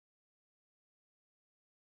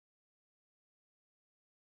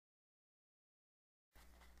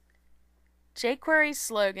jQuery's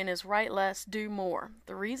slogan is write less, do more.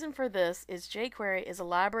 The reason for this is jQuery is a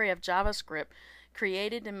library of JavaScript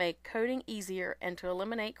created to make coding easier and to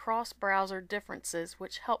eliminate cross-browser differences,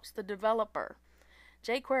 which helps the developer.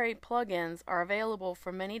 jQuery plugins are available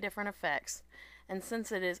for many different effects, and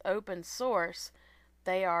since it is open source,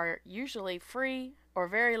 they are usually free or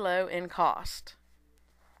very low in cost.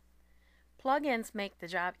 Plugins make the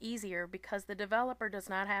job easier because the developer does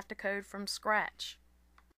not have to code from scratch.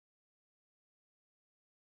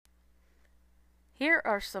 Here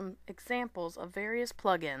are some examples of various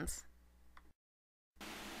plugins.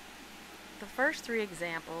 The first three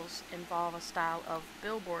examples involve a style of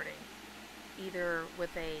billboarding, either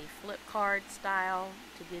with a flip card style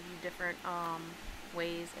to give you different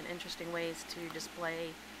ways and interesting ways to display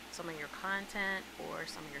some of your content or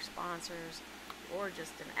some of your sponsors, or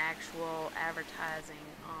just an actual advertising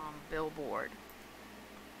billboard.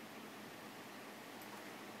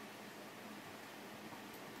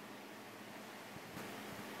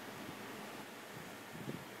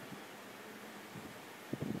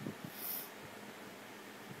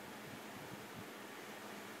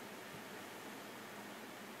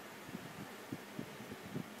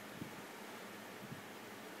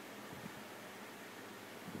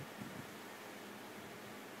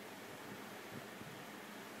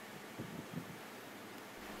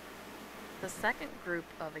 The second group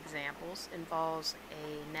of examples involves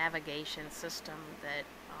a navigation system that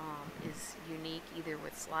is unique either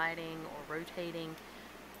with sliding or rotating.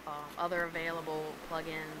 Other available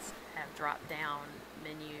plugins have drop-down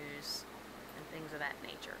menus and things of that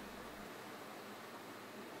nature.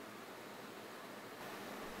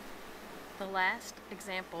 The last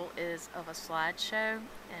example is of a slideshow,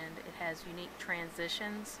 and it has unique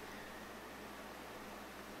transitions.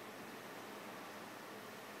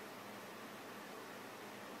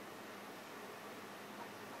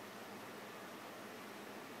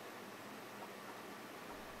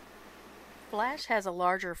 Flash has a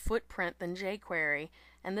larger footprint than jQuery,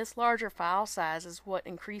 and this larger file size is what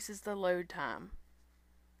increases the load time.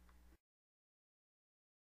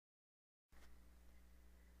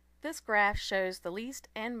 This graph shows the least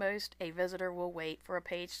and most a visitor will wait for a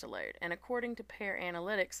page to load, and according to Pair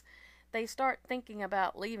Analytics, they start thinking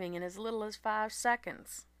about leaving in as little as 5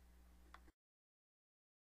 seconds.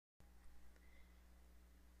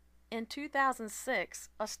 In 2006,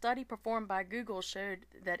 a study performed by Google showed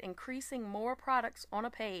that increasing more products on a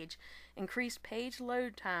page increased page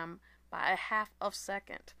load time by a half of a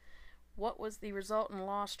second. What was the result in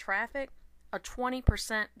lost traffic? A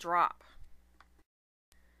 20% drop.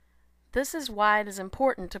 This is why it is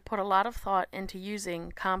important to put a lot of thought into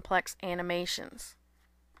using complex animations.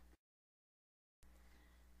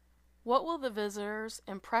 What will the visitor's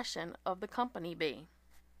impression of the company be?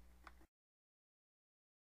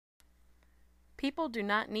 People do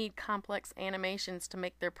not need complex animations to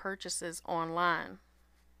make their purchases online.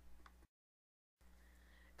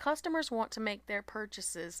 Customers want to make their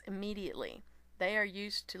purchases immediately. They are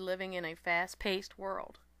used to living in a fast-paced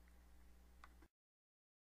world.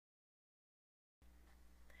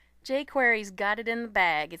 jQuery's got it in the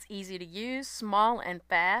bag. It's easy to use, small and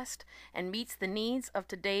fast, and meets the needs of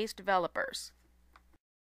today's developers.